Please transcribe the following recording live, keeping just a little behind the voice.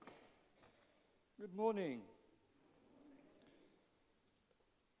Good morning.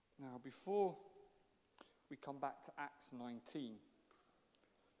 Now, before we come back to Acts 19,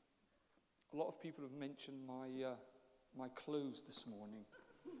 a lot of people have mentioned my clothes this morning.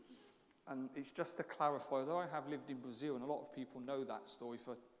 And it's just to clarify, although I have lived in Brazil, and a lot of people know that story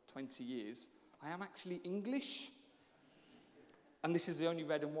for 20 years, I am actually English. And this is the only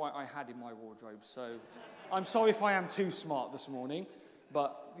red and white I had in my wardrobe. So I'm sorry if I am too smart this morning.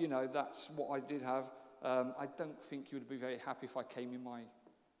 But, you know, that's what I did have. I don't think you would be very happy if I came in my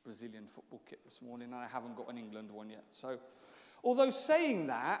Brazilian football kit this morning, and I haven't got an England one yet. So, although saying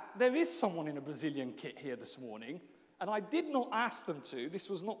that, there is someone in a Brazilian kit here this morning, and I did not ask them to. This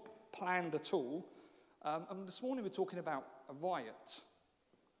was not planned at all. And this morning we're talking about a riot.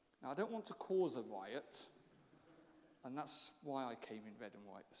 Now, I don't want to cause a riot, and that's why I came in red and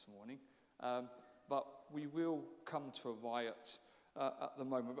white this morning. But we will come to a riot at the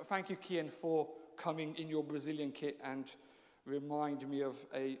moment. But thank you, Kian, for coming in your Brazilian kit and remind me of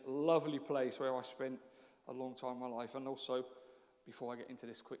a lovely place where I spent a long time in my life. And also, before I get into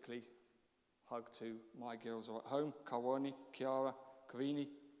this quickly, hug to my girls who are at home, Kawane, Kiara, Karini,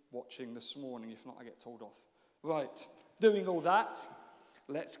 watching this morning. If not, I get told off. Right, doing all that,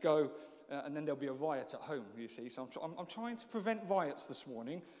 let's go. And then there'll be a riot at home, you see. So I'm trying to prevent riots this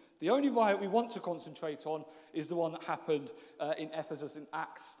morning. The only riot we want to concentrate on is the one that happened in Ephesus in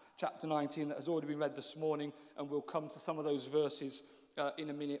Acts chapter 19 that has already been read this morning, and we'll come to some of those verses in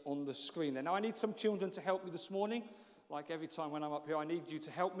a minute on the screen. Now, I need some children to help me this morning. Like every time when I'm up here, I need you to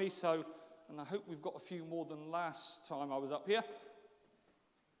help me. And I hope we've got a few more than last time I was up here.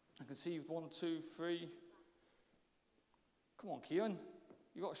 I can see 1, 2, 3. Come on, Kian.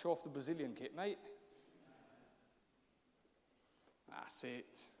 You've got to show off the Brazilian kit, mate. That's it.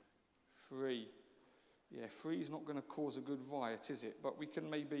 3. Yeah, 3 is not going to cause a good riot, is it? But we can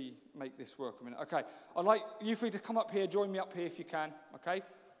maybe make this work a minute. Okay, I'd like you three to come up here, join me up here if you can, okay?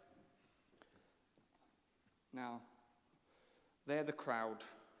 Now, they're the crowd,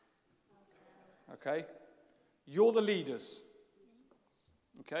 okay? You're the leaders,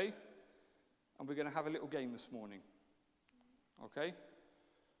 okay? And we're going to have a little game this morning, okay?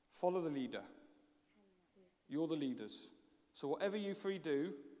 Follow the leader. You're the leaders. So whatever you three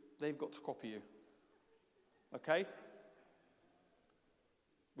do, they've got to copy you. Okay?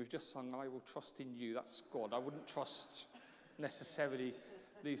 We've just sung, I will trust in you. That's God. I wouldn't trust necessarily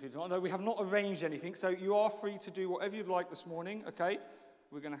these things. No, we have not arranged anything, so you are free to do whatever you'd like this morning, okay?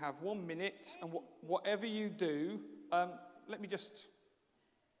 We're going to have 1 minute, and whatever you do, let me just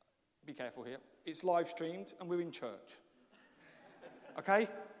be careful here. It's live streamed, and we're in church. Okay?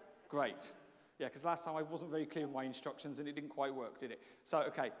 Great. Yeah, because last time I wasn't very clear with my instructions, and it didn't quite work, did it? So,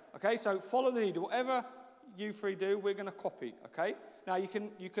 okay, so follow the leader. Whatever you three do, we're going to copy, okay? Now, you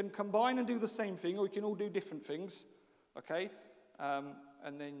can combine and do the same thing, or you can all do different things, okay?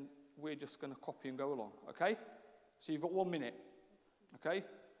 And then we're just going to copy and go along, okay? So you've got 1 minute, okay?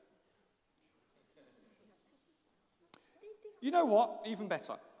 You know what? Even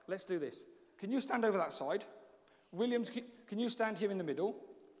better. Let's do this. Can you stand over that side? Williams, can you stand here in the middle?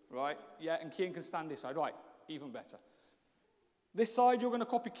 Right, yeah, and Kian can stand this side. Right, even better. This side, you're going to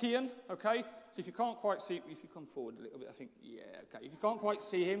copy Kian, okay? So if you can't quite see, if you come forward a little bit, I think, yeah, okay. If you can't quite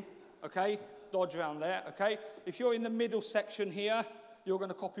see him, okay, dodge around there, okay? If you're in the middle section here, you're going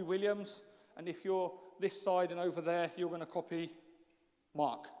to copy Williams. And if you're this side and over there, you're going to copy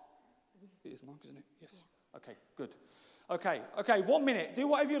Mark. It is Mark, isn't it? Yes. Okay, good. Okay, 1 minute. Do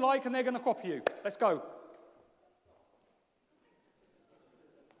whatever you like, and they're going to copy you. Let's go.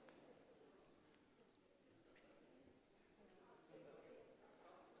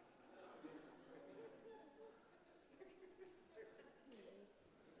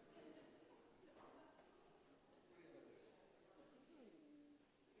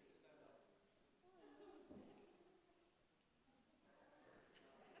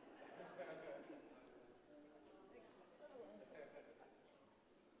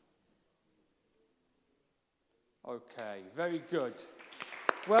 Okay, very good.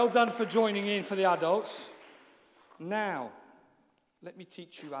 Well done for joining in for the adults. Now, let me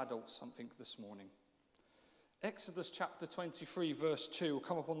teach you adults something this morning. Exodus chapter 23, verse 2, will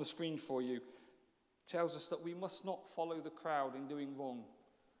come up on the screen for you, tells us that we must not follow the crowd in doing wrong.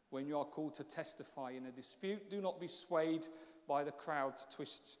 When you are called to testify in a dispute, do not be swayed by the crowd to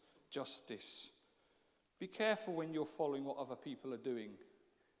twist justice. Be careful when you're following what other people are doing.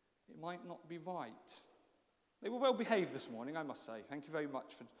 It might not be right. They were well behaved this morning, I must say. Thank you very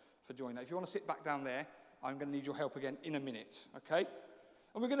much for joining that. If you want to sit back down there, I'm going to need your help again in a minute, okay?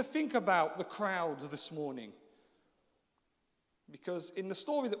 And we're going to think about the crowd this morning. Because in the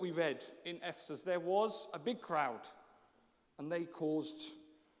story that we read in Ephesus, there was a big crowd, and they caused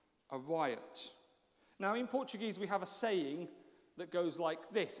a riot. Now, in Portuguese, we have a saying that goes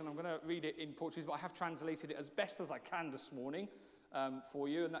like this, and I'm going to read it in Portuguese, but I have translated it as best as I can this morning for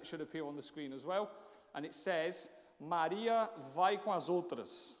you, and that should appear on the screen as well. And it says, Maria vai com as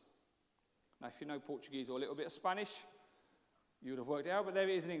outras. Now, if you know Portuguese or a little bit of Spanish, you would have worked it out, but there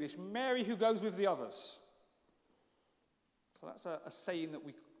it is in English. Mary who goes with the others. So that's a saying that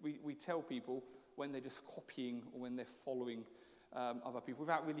we tell people when they're just copying or when they're following other people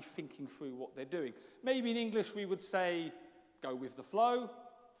without really thinking through what they're doing. Maybe in English we would say, go with the flow,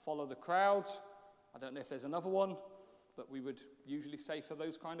 follow the crowd. I don't know if there's another one that we would usually say for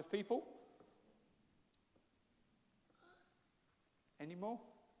those kind of people. Any more?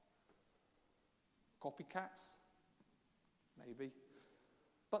 Copycats? Maybe.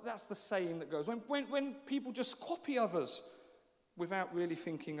 But that's the saying that goes. When people just copy others without really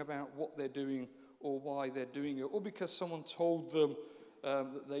thinking about what they're doing or why they're doing it, or because someone told them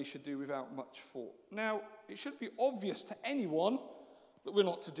that they should do without much thought. Now, it should be obvious to anyone that we're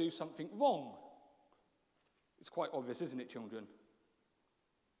not to do something wrong. It's quite obvious, isn't it, children?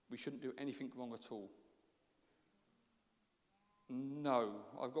 We shouldn't do anything wrong at all. No.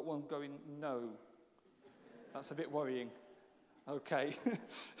 I've got one going, no. That's a bit worrying. Okay.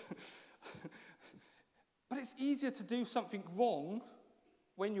 But it's easier to do something wrong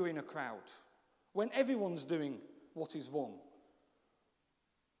when you're in a crowd, when everyone's doing what is wrong.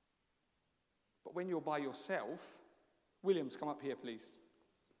 But when you're by yourself, Williams, come up here, please.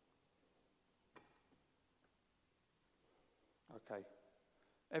 Okay.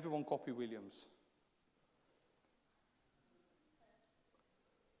 Everyone copy Williams.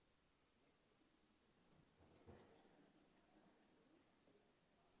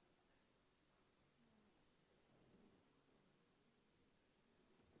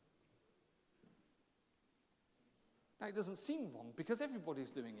 Now, it doesn't seem wrong because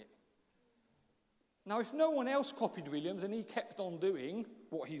everybody's doing it. Now, if no one else copied Williams and he kept on doing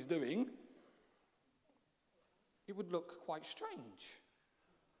what he's doing, it would look quite strange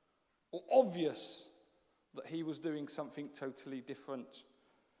or obvious that he was doing something totally different.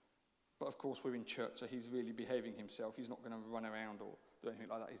 But of course, we're in church, so he's really behaving himself. He's not going to run around or do anything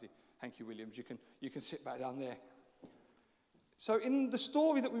like that, is he? Thank you, Williams. You can sit back down there. So in the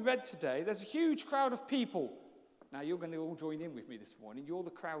story that we read today, there's a huge crowd of people. Now, you're going to all join in with me this morning. You're the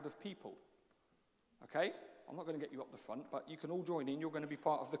crowd of people. Okay? I'm not going to get you up the front, but you can all join in. You're going to be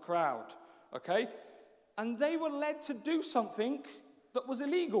part of the crowd. Okay? And they were led to do something that was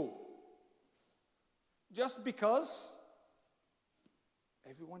illegal. Just because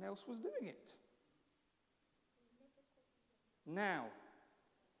everyone else was doing it. Now,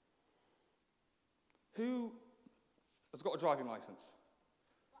 who has got a driving license?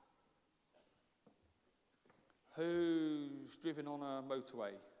 Who's driven on a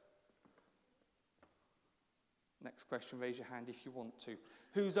motorway? Next question, raise your hand if you want to.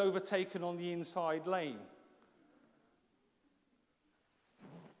 Who's overtaken on the inside lane?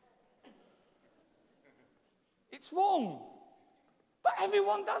 It's wrong. But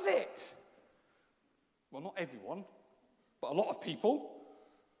everyone does it. Well, not everyone, but a lot of people.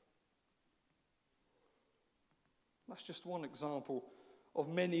 That's just one example of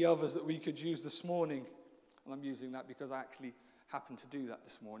many others that we could use this morning. And I'm using that because I actually happened to do that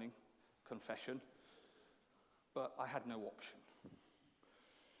this morning, confession. But I had no option.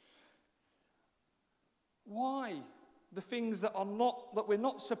 Why the things that we're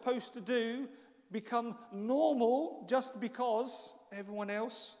not supposed to do become normal just because everyone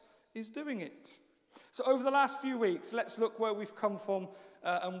else is doing it? So over the last few weeks, let's look where we've come from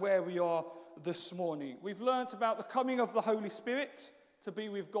and where we are this morning. We've learnt about the coming of the Holy Spirit to be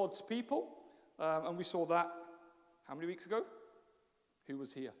with God's people. And we saw that, how many weeks ago? Who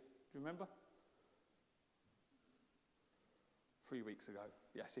was here? Do you remember? 3 weeks ago.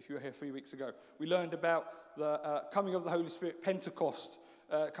 Yes, if you were here 3 weeks ago. We learned about the coming of the Holy Spirit, Pentecost,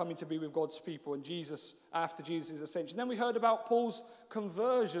 coming to be with God's people, and Jesus, after Jesus' ascension. Then we heard about Paul's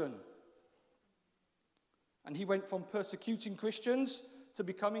conversion. And he went from persecuting Christians to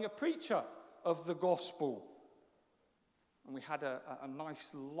becoming a preacher of the gospel. And we had a nice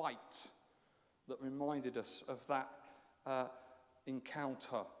light that reminded us of that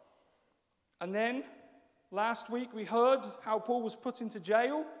encounter. And then, last week we heard how Paul was put into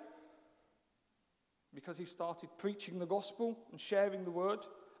jail because he started preaching the gospel and sharing the word,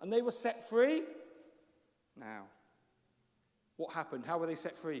 and they were set free. Now, what happened? How were they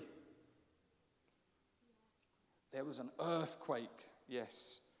set free? There was an earthquake,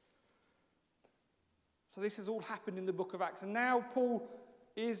 yes. So this has all happened in the book of Acts. And now Paul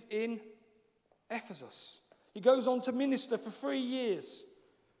is in Ephesus. He goes on to minister for 3 years.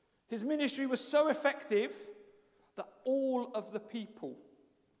 His ministry was so effective that all of the people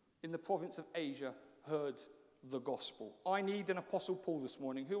in the province of Asia heard the gospel. I need an Apostle Paul this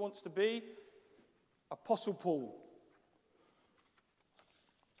morning. Who wants to be Apostle Paul?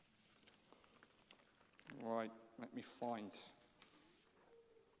 Right, let me find.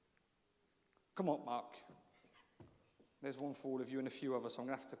 Come on, Mark. There's one for all of you and a few others, so I'm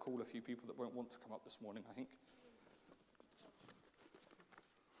going to have to call a few people that won't want to come up this morning, I think.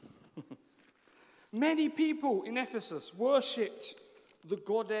 Many people in Ephesus worshipped the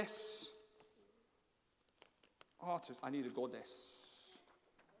goddess Artemis. I need a goddess.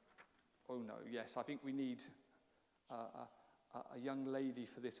 Oh no, yes, I think we need a young lady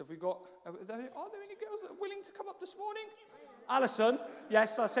for this. Are there any girls that are willing to come up this morning? Alison,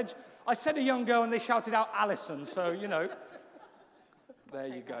 yes, I said a young girl and they shouted out Alison, so you know. There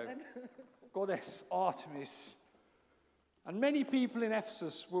you go. Goddess Artemis. And many people in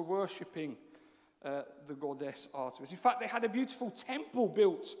Ephesus were worshipping the goddess Artemis. In fact, they had a beautiful temple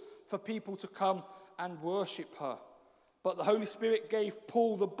built for people to come and worship her. But the Holy Spirit gave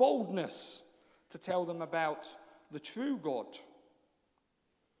Paul the boldness to tell them about the true God.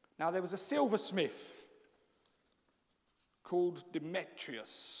 Now, there was a silversmith called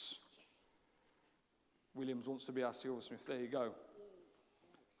Demetrius. Williams wants to be our silversmith. There you go.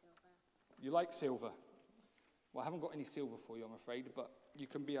 You like silver? Well, I haven't got any silver for you, I'm afraid, but you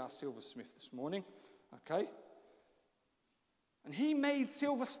can be our silversmith this morning, okay? And he made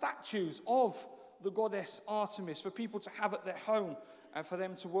silver statues of the goddess Artemis for people to have at their home and for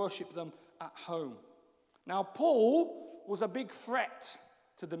them to worship them at home. Now, Paul was a big threat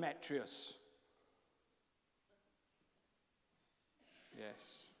to Demetrius.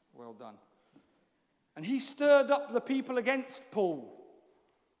 Yes, well done. And he stirred up the people against Paul.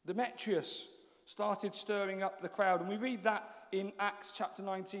 Demetrius started stirring up the crowd. And we read that in Acts chapter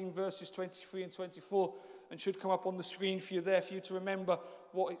 19, verses 23 and 24, and should come up on the screen for you there, for you to remember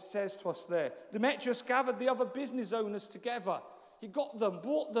what it says to us there. Demetrius gathered the other business owners together. He got them,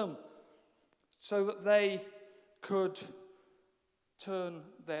 brought them, so that they could turn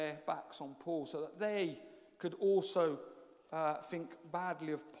their backs on Paul, so that they could also think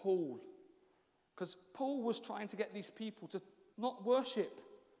badly of Paul. Because Paul was trying to get these people to not worship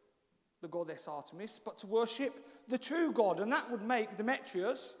the goddess Artemis, but to worship the true God. And that would make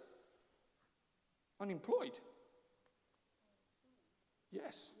Demetrius unemployed.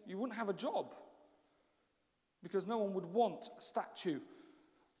 Yes, you wouldn't have a job, because no one would want a statue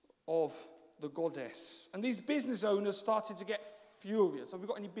of the goddess. And these business owners started to get furious. Have we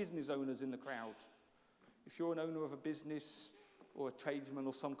got any business owners in the crowd? If you're an owner of a business or a tradesman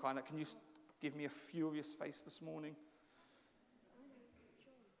or some kind, can you give me a furious face this morning?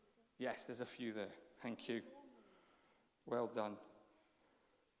 Yes, there's a few there. Thank you. Well done.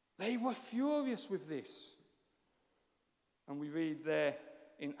 They were furious with this. And we read there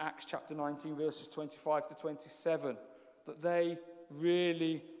in Acts chapter 19, verses 25 to 27, that they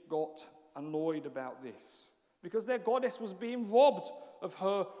really got annoyed about this, because their goddess was being robbed of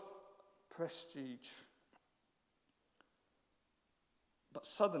her prestige. But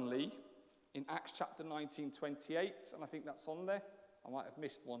suddenly, in Acts chapter 19, 28, and I think that's on there, I might have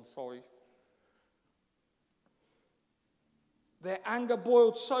missed one, sorry. Their anger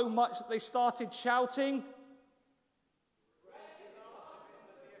boiled so much that they started shouting,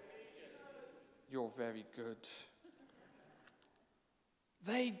 "You're very good."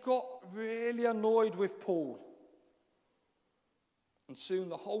 They got really annoyed with Paul. And soon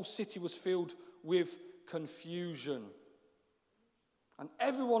the whole city was filled with confusion. And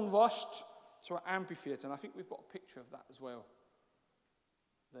everyone rushed to an amphitheatre. And I think we've got a picture of that as well.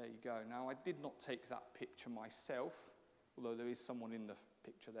 There you go. Now, I did not take that picture myself, although there is someone in the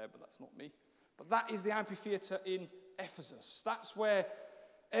picture there, but that's not me. But that is the amphitheatre in Ephesus. That's where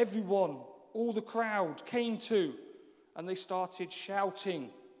everyone, all the crowd, came to, and they started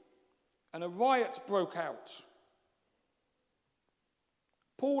shouting. And a riot broke out.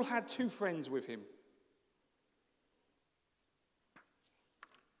 Paul had 2 friends with him.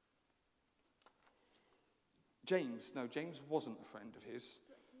 James wasn't a friend of his.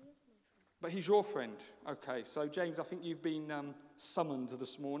 But he's your friend. Okay, so James, I think you've been summoned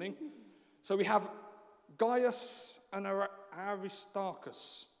this morning. So we have Gaius and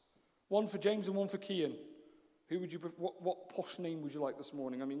Aristarchus. One for James and one for Kian. Who would you? What posh name would you like this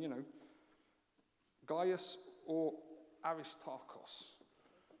morning? I mean, you know, Gaius or Aristarchus.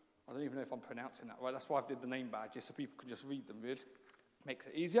 I don't even know if I'm pronouncing that right. That's why I've did the name badges, so people can just read them, really. Makes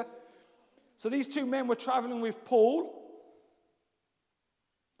it easier. So these two men were traveling with Paul.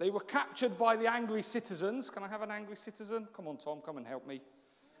 They were captured by the angry citizens. Can I have an angry citizen? Come on, Tom, come and help me.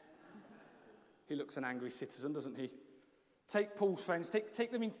 He looks an angry citizen, doesn't he? Take Paul's friends,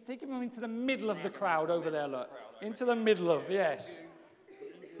 take them into the middle of the crowd over there, look. Into the middle of, yes.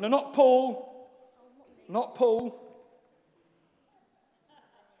 No, not Paul. Not Paul.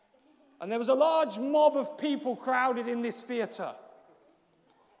 And there was a large mob of people crowded in this theatre.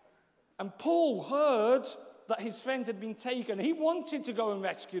 And Paul heard that his friend had been taken. He wanted to go and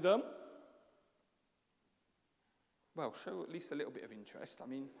rescue them. Well, show at least a little bit of interest. I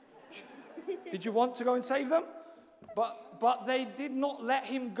mean, did you want to go and save them? But they did not let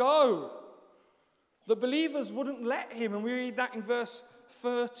him go. The believers wouldn't let him, and we read that in verse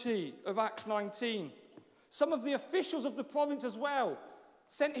 30 of Acts 19. Some of the officials of the province as well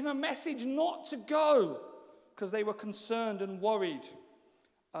sent him a message not to go because they were concerned and worried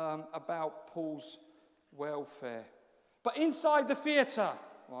about Paul's welfare. But inside the theatre,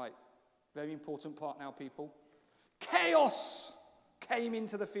 right, very important part now, people, chaos came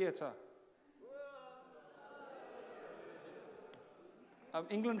into the theatre.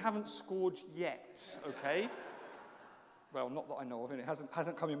 England haven't scored yet, okay? Well, not that I know of, and it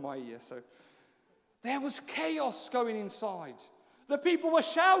hasn't come in my ear, so. There was chaos going inside. The people were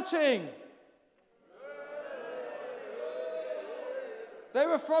shouting. They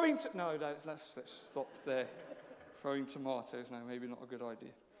were throwing... No, let's stop there. Throwing tomatoes, no, maybe not a good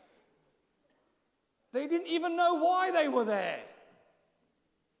idea. They didn't even know why they were there.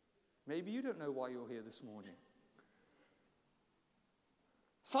 Maybe you don't know why you're here this morning.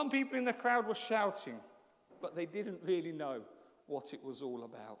 Some people in the crowd were shouting, but they didn't really know what it was all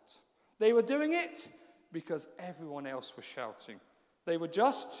about. They were doing it because everyone else was shouting. They were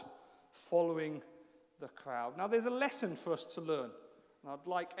just following the crowd. Now, there's a lesson for us to learn. And I'd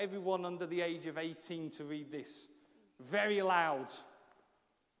like everyone under the age of 18 to read this very loud.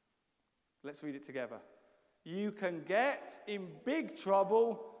 Let's read it together. You can get in big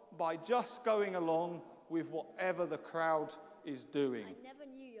trouble by just going along with whatever the crowd is doing. I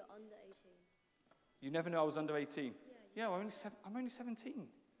never knew you're under 18. You never knew I was under 18? Yeah, I'm only 17.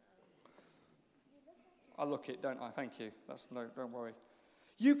 I look it, don't I? Thank you. Don't worry.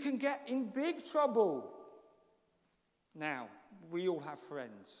 You can get in big trouble. Now, we all have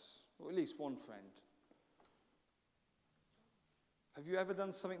friends, or at least one friend. Have you ever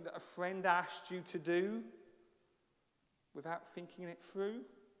done something that a friend asked you to do without thinking it through?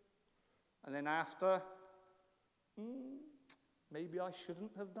 And then after, maybe I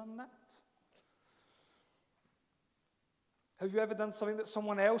shouldn't have done that? Have you ever done something that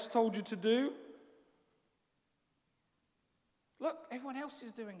someone else told you to do? Look, everyone else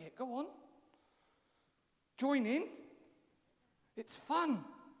is doing it. Go on. Join in. It's fun.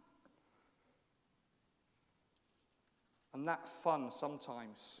 And that fun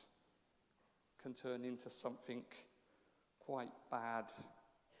sometimes can turn into something quite bad.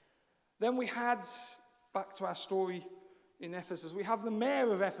 Then we had, back to our story in Ephesus, we have the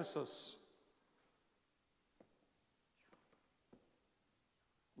mayor of Ephesus.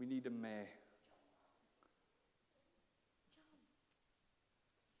 We need a mayor.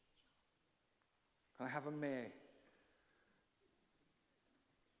 Can I have a mayor?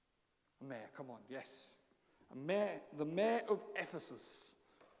 A mayor, come on, yes. A mayor, the mayor of Ephesus.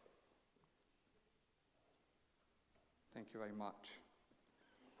 Thank you very much.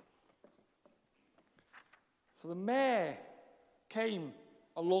 So the mayor came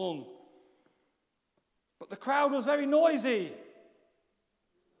along, but the crowd was very noisy.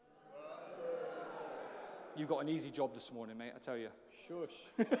 You got an easy job this morning, mate, I tell you.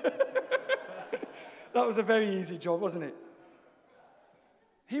 Shush. That was a very easy job, wasn't it?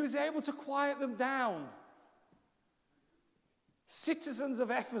 He was able to quiet them down. Citizens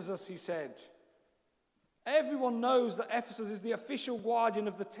of Ephesus, he said. Everyone knows that Ephesus is the official guardian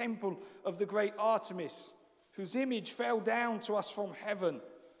of the temple of the great Artemis, whose image fell down to us from heaven.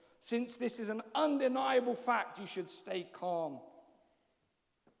 Since this is an undeniable fact, you should stay calm.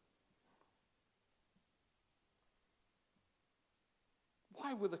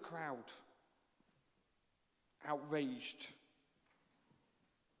 Why were the crowd outraged?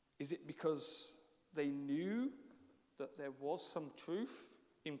 Is it because they knew that there was some truth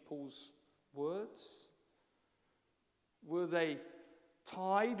in Paul's words? Were they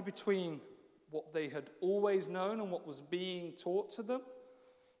tied between what they had always known and what was being taught to them?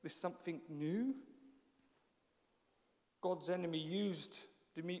 This something new? God's enemy used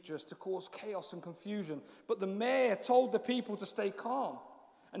Demetrius to cause chaos and confusion, but the mayor told the people to stay calm.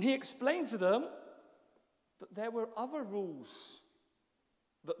 And he explained to them that there were other rules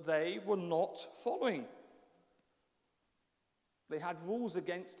that they were not following. They had rules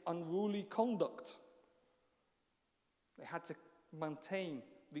against unruly conduct. They had to maintain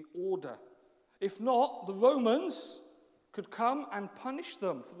the order. If not, the Romans could come and punish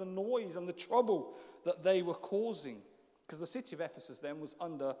them for the noise and the trouble that they were causing, because the city of Ephesus then was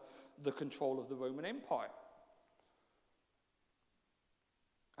under the control of the Roman Empire.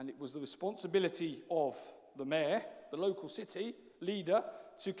 And it was the responsibility of the mayor, the local city leader,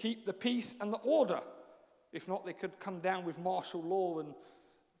 to keep the peace and the order. If not, they could come down with martial law and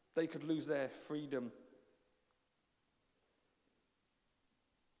they could lose their freedom.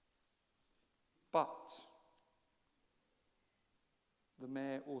 But the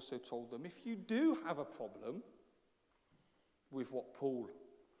mayor also told them, if you do have a problem with what Paul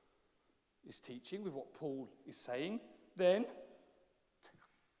is teaching, with what Paul is saying, then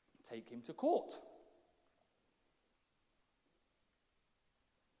take him to court.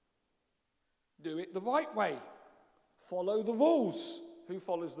 Do it the right way. Follow the rules. Who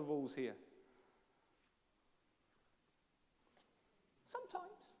follows the rules here? Sometimes.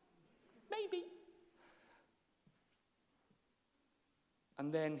 Maybe.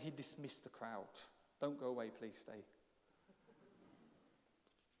 And then he dismissed the crowd. Don't go away, please stay.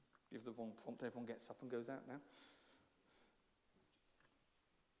 Give the wrong prompt, everyone gets up and goes out now.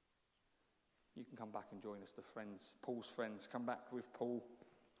 You can come back and join us, the friends, Paul's friends, come back with Paul.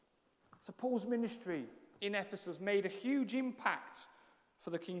 So Paul's ministry in Ephesus made a huge impact for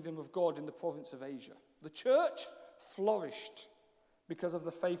the kingdom of God in the province of Asia. The church flourished because of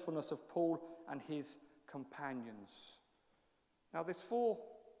the faithfulness of Paul and his companions. Now there's 4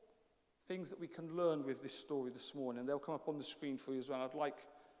 things that we can learn with this story this morning. They'll come up on the screen for you as well. I'd like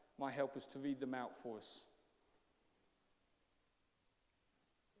my helpers to read them out for us.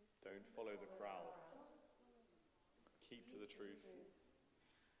 Don't follow the crowd. Keep to the truth.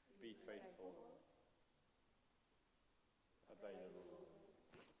 Be faithful. Obey the rules.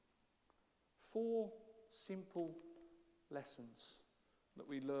 4 simple lessons that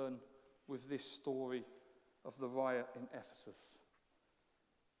we learn with this story of the riot in Ephesus.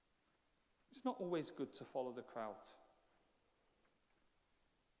 It's not always good to follow the crowd.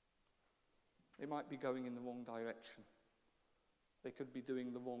 They might be going in the wrong direction. They could be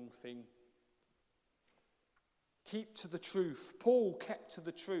doing the wrong thing. Keep to the truth. Paul kept to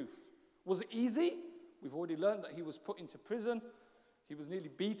the truth. Was it easy? We've already learned that he was put into prison. He was nearly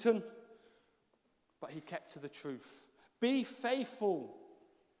beaten. But he kept to the truth. Be faithful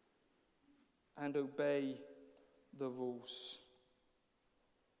and obey the rules.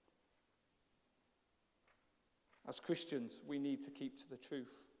 As Christians, we need to keep to the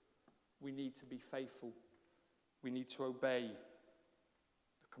truth. We need to be faithful. We need to obey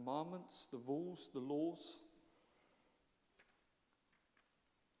the commandments, the rules, the laws.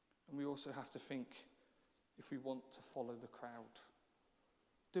 And we also have to think, if we want to follow the crowd,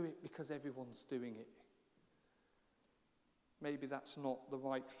 do it because everyone's doing it. Maybe that's not the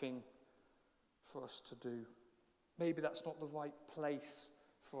right thing for us to do. Maybe that's not the right place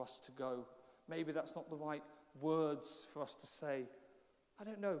for us to go. Maybe that's not the right words for us to say. I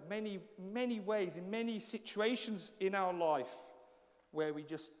don't know, many ways, in many situations in our life where we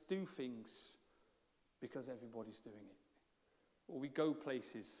just do things because everybody's doing it. Or we go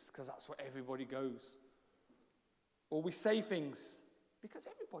places because that's where everybody goes. Or we say things because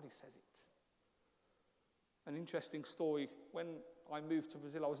everybody says it. An interesting story, when I moved to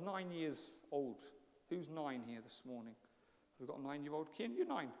Brazil, I was 9 years old. Who's 9 here this morning? We've got a 9-year-old kid. You're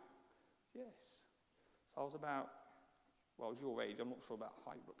 9? Yes. So I was about, well, I was your age. I'm not sure about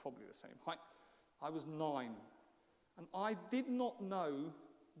height, but probably the same height. I was 9. And I did not know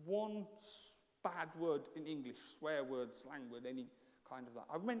one bad word in English, swear word, slang word, any kind of that.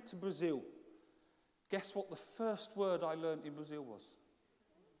 I went to Brazil. Guess what the first word I learned in Brazil was?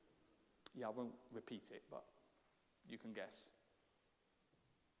 Yeah, I won't repeat it, but you can guess.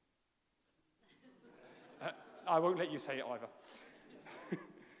 I won't let you say it either.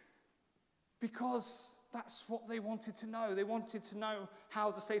 Because that's what they wanted to know. They wanted to know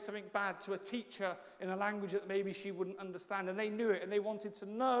how to say something bad to a teacher in a language that maybe she wouldn't understand. And they knew it, and they wanted to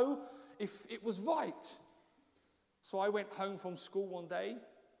know if it was right. So I went home from school one day and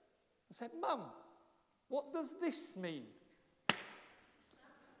said, Mum, what does this mean?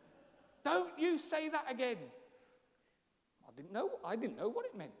 Don't you say that again. I didn't know what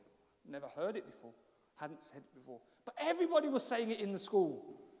it meant. Never heard it before. Hadn't said it before. But everybody was saying it in the school.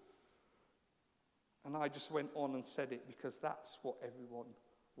 And I just went on and said it because that's what everyone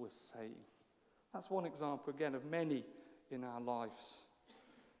was saying. That's one example, again, of many in our lives.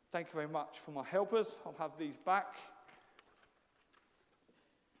 Thank you very much for my helpers. I'll have these back.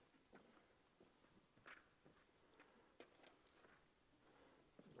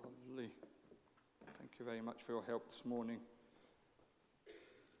 you very much for your help this morning.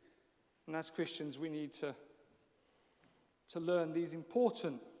 And as Christians, we need to learn these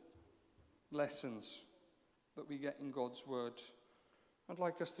important lessons that we get in God's word. I'd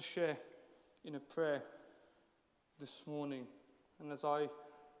like us to share in a prayer this morning. And as I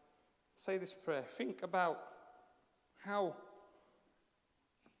say this prayer, think about how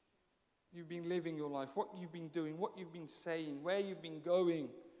you've been living your life, what you've been doing, what you've been saying, where you've been going.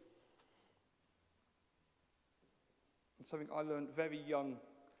 And something I learned very young,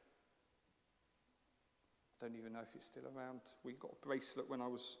 I don't even know if it's still around. We got a bracelet when I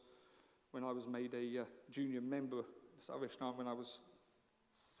was made a junior member of the Salvation Army when I was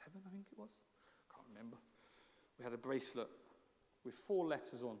 7, I think it was. Can't remember. We had a bracelet with 4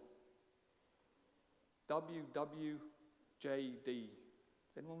 letters on. WWJD.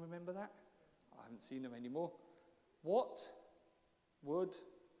 Does anyone remember that? I haven't seen them anymore. What would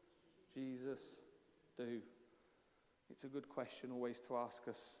Jesus do? It's a good question always to ask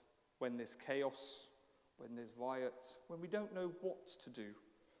us when there's chaos, when there's riots, when we don't know what to do.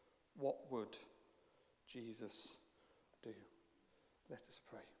 What would Jesus do? Let us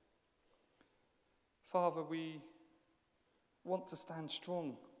pray. Father, we want to stand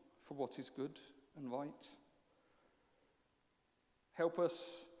strong for what is good and right. Help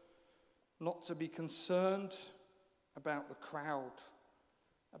us not to be concerned about the crowd,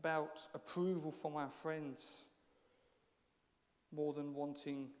 about approval from our friends, more than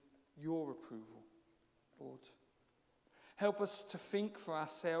wanting your approval, Lord. Help us to think for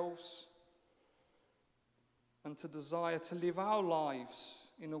ourselves and to desire to live our lives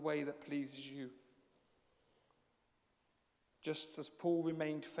in a way that pleases you. Just as Paul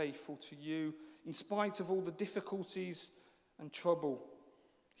remained faithful to you, in spite of all the difficulties and trouble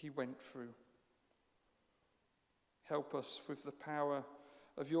he went through. Help us with the power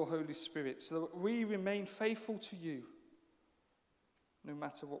of your Holy Spirit so that we remain faithful to you, no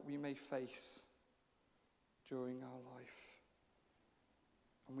matter what we may face during our life.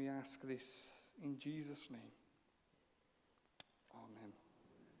 And we ask this in Jesus' name. Amen.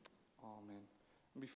 Amen.